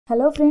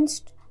Hello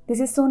friends,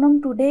 this is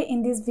Sonam. Today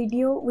in this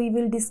video we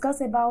will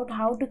discuss about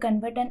how to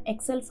convert an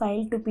Excel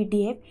file to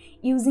PDF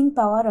using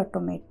Power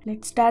Automate.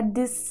 Let's start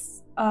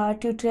this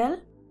tutorial.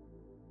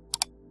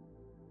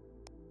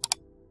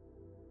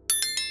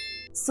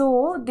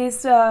 So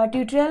this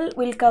tutorial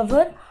will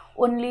cover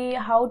only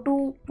how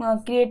to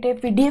create a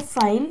PDF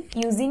file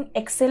using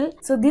Excel.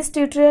 So this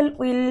tutorial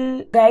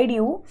will guide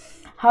you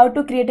how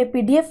to create a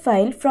PDF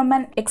file from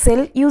an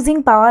Excel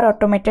using Power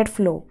Automated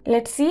flow.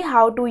 Let's see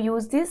how to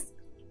use this.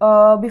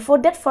 Before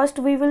that, first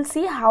we will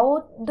see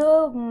how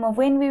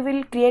when we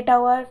will create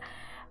our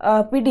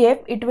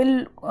PDF, it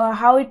will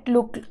how it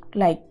look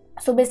like.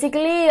 So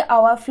basically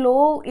our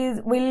flow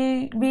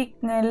will be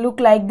look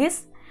like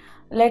this.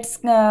 Let's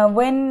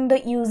when the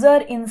user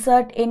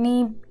insert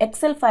any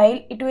Excel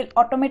file, it will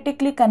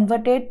automatically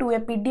convert it to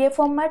a PDF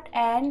format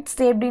and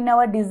saved in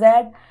our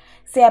desired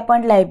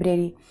Sharepoint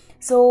library.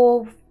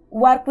 So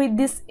work with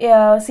this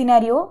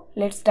scenario.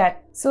 Let's start.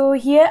 So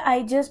here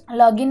I just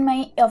log in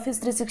my Office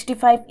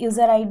 365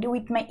 user ID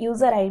with my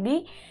user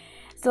ID.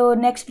 So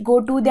next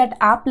go to that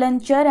app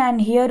launcher,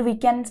 and here we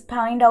can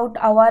find out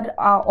our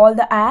all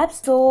the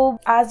apps. So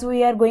as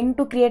we are going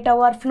to create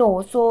our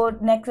flow, so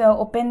next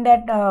open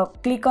that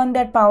click on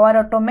that Power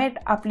Automate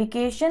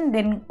application,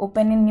 then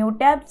open a new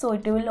tab. So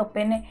it will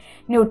open a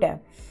new tab.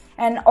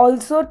 And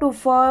also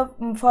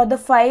for the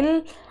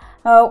file,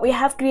 we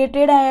have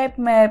created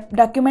a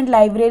document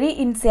library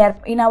in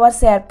our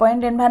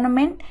Sharepoint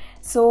environment.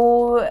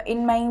 So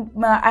in my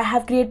I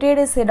have created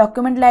a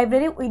document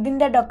library. Within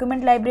the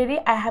document library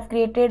I have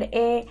created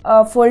a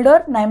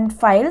folder named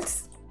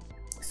files.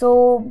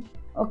 So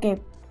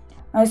okay,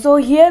 so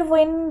here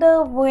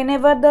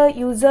whenever the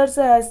users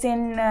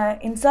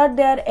insert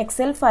their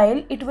Excel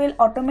file, it will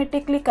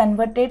automatically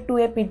convert it to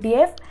a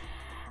PDF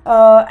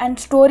and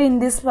store in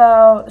this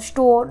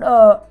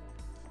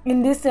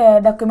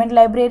document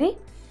library.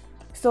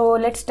 So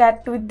let's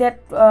start with that,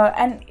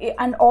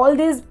 and all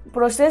this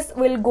process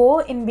will go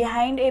in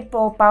behind a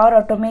Power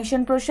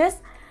Automation process.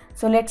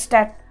 So let's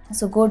start.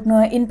 So go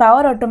in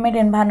Power Automate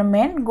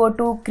environment, go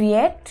to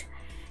create,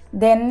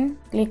 then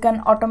click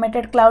on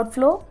automated cloud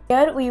flow.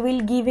 Here we will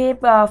give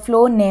a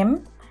flow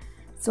name.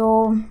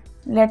 So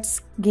let's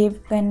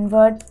give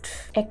convert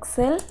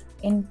Excel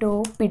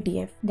into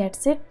PDF.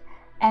 That's it.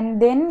 And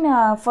then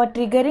for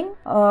triggering,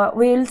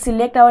 we will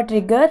select our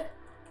trigger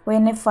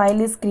when a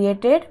file is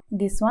created.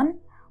 This one,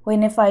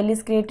 when a file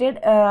is created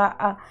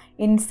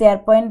in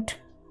Sharepoint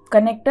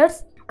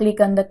connectors,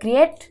 click on the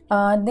create.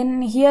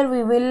 Then here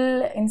we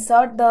will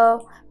insert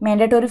the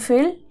mandatory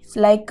field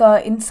like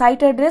in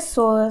site address.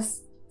 So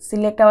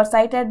select our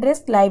site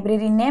address,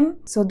 library name.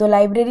 So the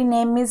library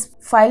name is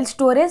file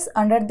storage.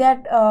 Under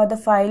that the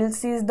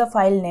files is the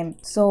file name.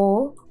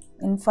 So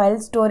in file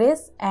storage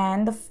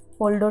and the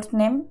folder's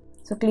name.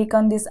 So click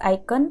on this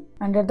icon.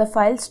 Under the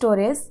file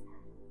storage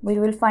we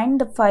will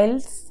find the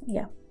files.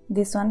 Yeah,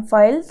 this one,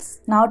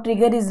 files. Now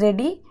trigger is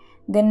ready.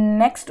 Then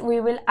next we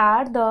will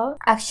add the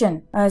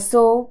action.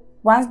 So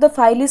once the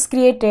file is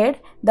created,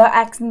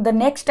 the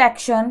next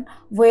action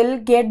will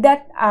get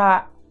that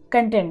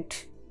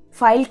content,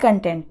 file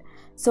content.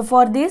 So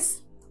for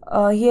this,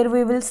 here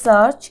we will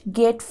search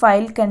get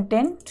file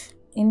content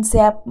in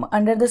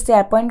under the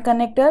Sharepoint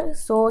connector.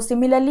 So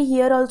similarly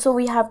here also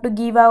we have to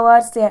give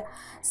our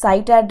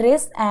site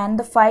address and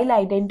the file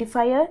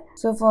identifier.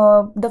 So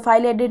for the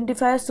file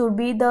identifier should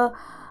be the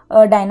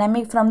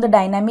dynamic from the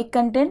dynamic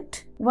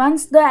content.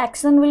 Once the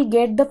action will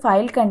get the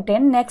file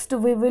content, next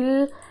we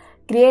will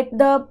create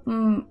the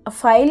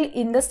file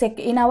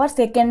in our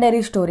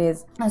secondary storage.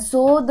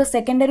 So the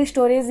secondary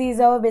storage is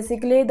our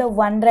basically the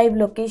OneDrive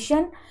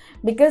location,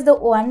 because the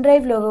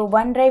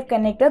OneDrive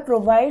connector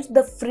provides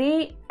the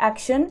free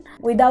action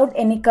without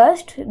any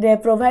cost. They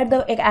provide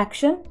the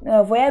action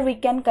where we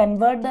can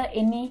convert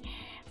any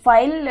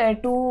file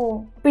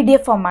to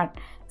PDF format.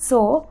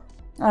 So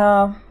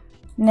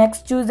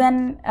next choose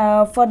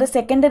for the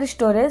secondary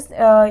storage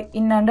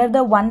under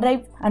the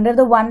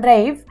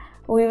OneDrive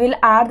we will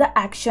add the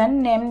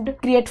action named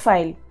create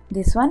file,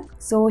 this one.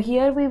 So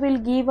here we will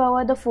give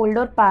the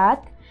folder path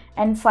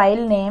and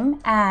file name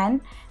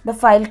and the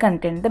file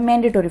content, the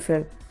mandatory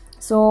field.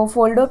 So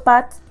folder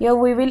path, here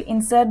we will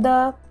insert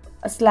the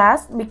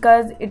slash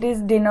because it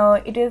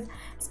is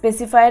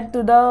specified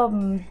to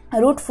the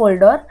root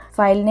folder.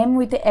 File name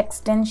with the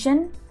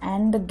extension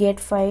and the get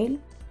file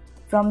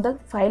from the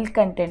file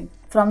content.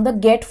 From the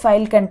get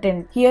file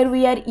content, here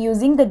we are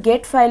using the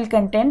get file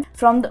content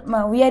from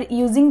the we are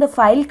using the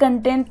file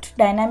content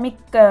dynamic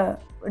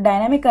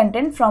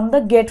content from the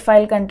get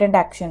file content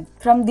action,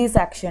 from this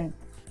action.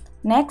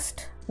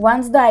 Next,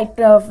 once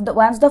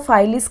the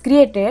file is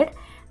created,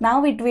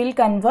 now it will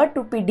convert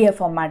to PDF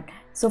format.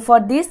 So for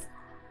this,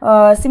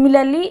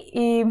 similarly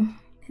we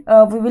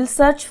will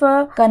search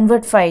for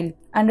convert file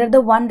under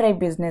the OneDrive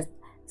business.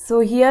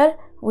 So here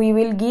we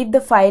will give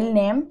the file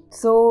name.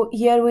 So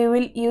here we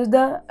will use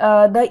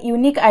the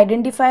unique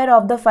identifier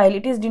of the file.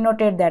 It is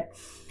denoted that.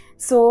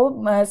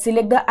 So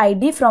select the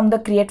ID from the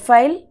create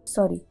file.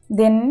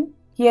 Then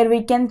here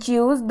we can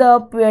choose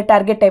the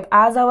target type.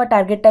 As our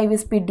target type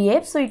is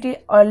PDF, so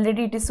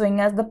it is showing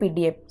as the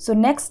PDF. So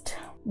next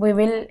we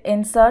will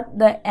insert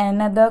the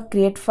another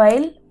create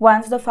file.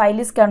 Once the file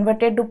is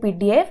converted to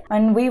PDF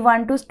and we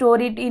want to store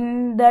it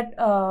in that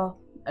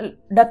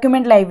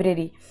document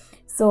library,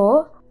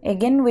 so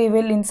again we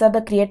will insert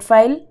the create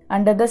file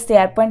under the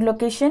Sharepoint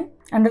location.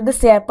 Under the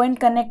Sharepoint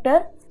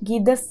connector,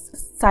 give the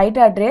site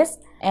address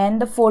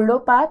and the folder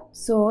path.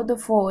 So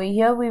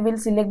here we will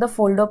select the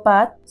folder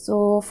path.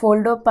 So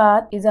folder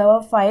path is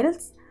our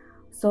files.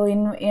 So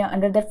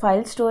under the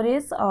file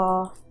storage,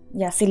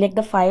 select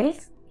the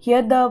files.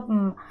 Here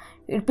the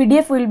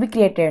PDF will be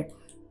created,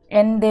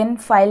 and then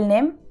file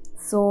name.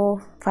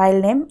 So file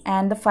name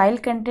and the file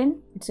content,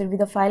 it should be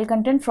the file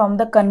content from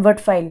the convert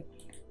file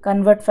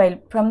from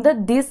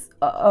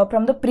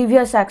the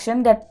previous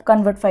action, that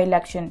convert file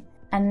action.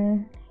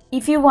 And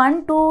if you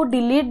want to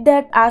delete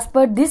that as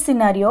per this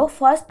scenario,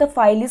 first the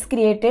file is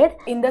created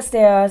in the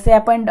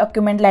Sharepoint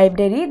document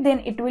library, then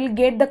it will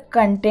get the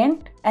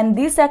content, and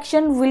this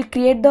action will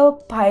create the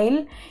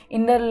file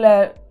in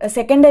the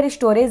secondary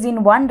storage in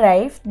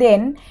OneDrive.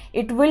 Then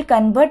it will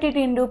convert it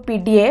into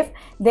PDF.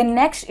 Then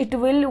next it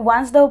will,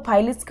 once the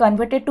file is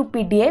converted to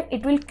PDF,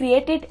 it will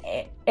create it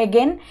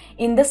again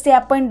in the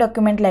Sharepoint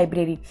document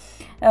library.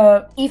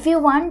 If you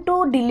want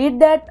to delete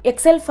that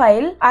Excel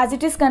file as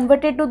it is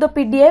converted to the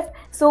PDF,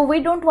 so we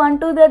don't want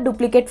to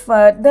duplicate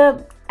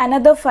the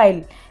another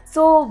file.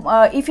 So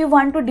if you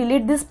want to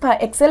delete this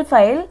Excel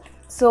file,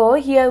 so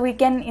here we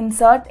can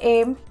insert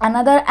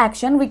another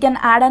action. We can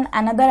add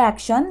another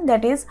action,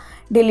 that is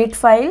delete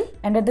file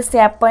under the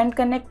Sharepoint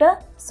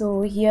connector.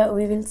 So here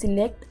we will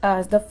select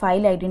as the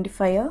file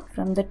identifier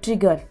from the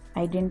trigger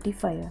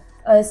identifier.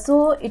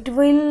 So it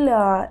will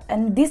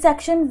and this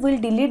action will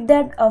delete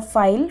that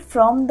file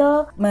from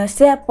the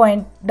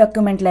Sharepoint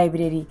document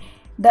library,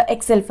 the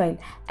Excel file.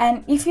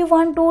 And if you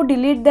want to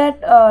delete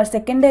that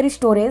secondary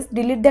storage,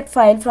 delete that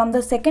file from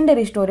the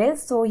secondary storage,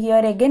 so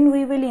here again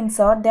we will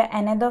insert the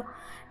another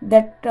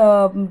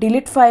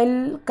delete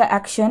file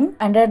action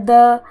under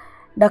the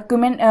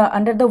document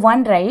under the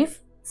OneDrive.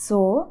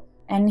 So,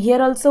 and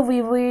here also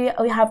we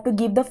have to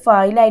give the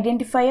file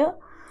identifier.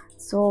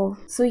 So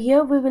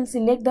here we will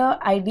select the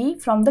ID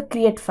from the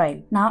create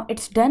file. Now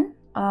it's done.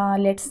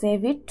 Let's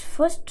save it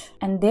first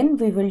and then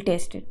we will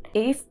test it.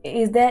 If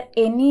is there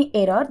any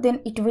error,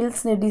 then it will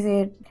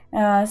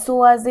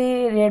show as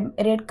a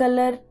red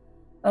color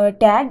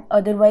tag,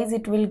 otherwise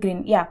it will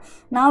green. Yeah,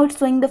 now it's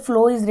showing the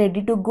flow is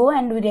ready to go,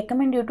 and we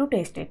recommend you to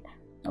test it.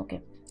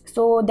 Okay,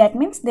 so that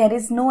means there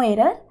is no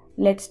error.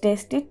 Let's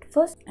test it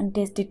first and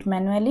test it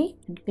manually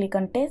and click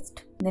on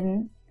test.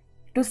 Then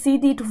to see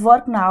it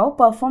work now,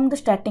 perform the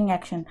starting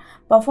action.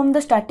 Perform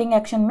the starting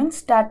action means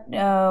start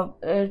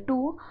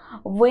to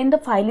when the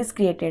file is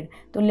created.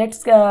 So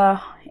let's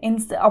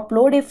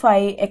upload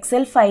a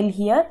Excel file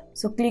here.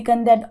 So click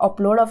on that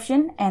upload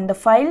option and the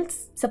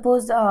files.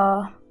 Suppose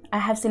I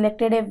have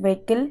selected a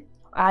vehicle.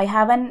 I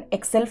have an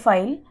Excel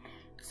file.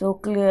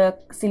 So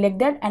select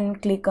that and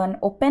click on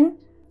open.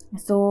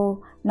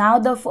 So now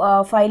the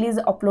file is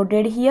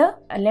uploaded here.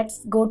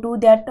 Let's go to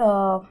that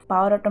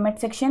Power Automate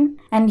section,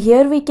 and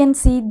here we can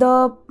see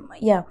the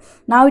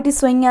now it is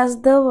showing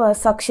as the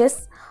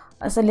success.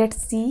 So let's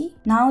see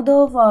now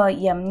the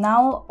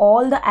now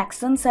all the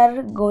actions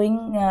are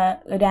going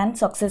ran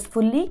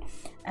successfully,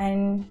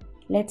 and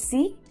let's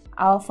see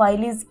our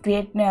file is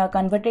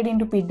converted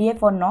into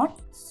PDF or not.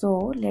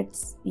 So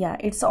let's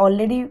it's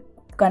already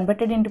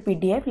converted into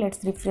PDF.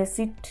 Let's refresh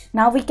it.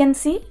 Now we can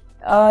see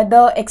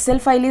the Excel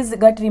file is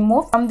got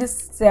removed from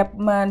this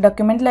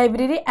document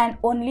library, and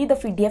only the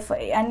PDF,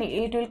 and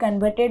it will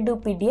converted to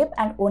PDF,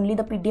 and only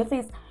the PDF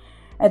is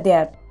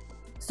there.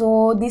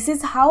 So this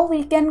is how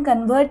we can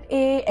convert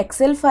an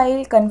Excel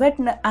file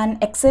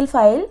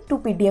to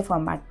PDF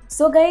format.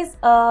 So guys,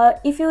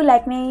 if you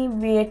like my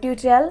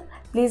tutorial,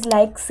 please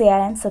like, share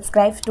and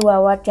subscribe to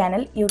our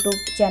channel, YouTube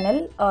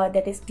channel,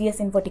 that is TS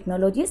Info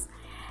Technologies.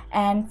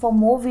 And for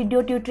more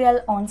video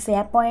tutorial on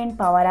Sharepoint,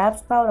 Power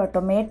Apps, Power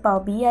Automate, Power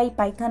BI,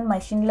 Python,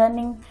 Machine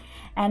Learning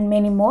and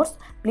many more,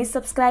 please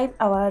subscribe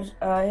our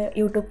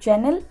YouTube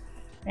channel.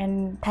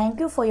 And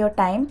thank you for your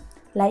time.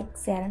 Like,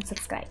 share and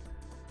subscribe.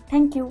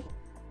 Thank you.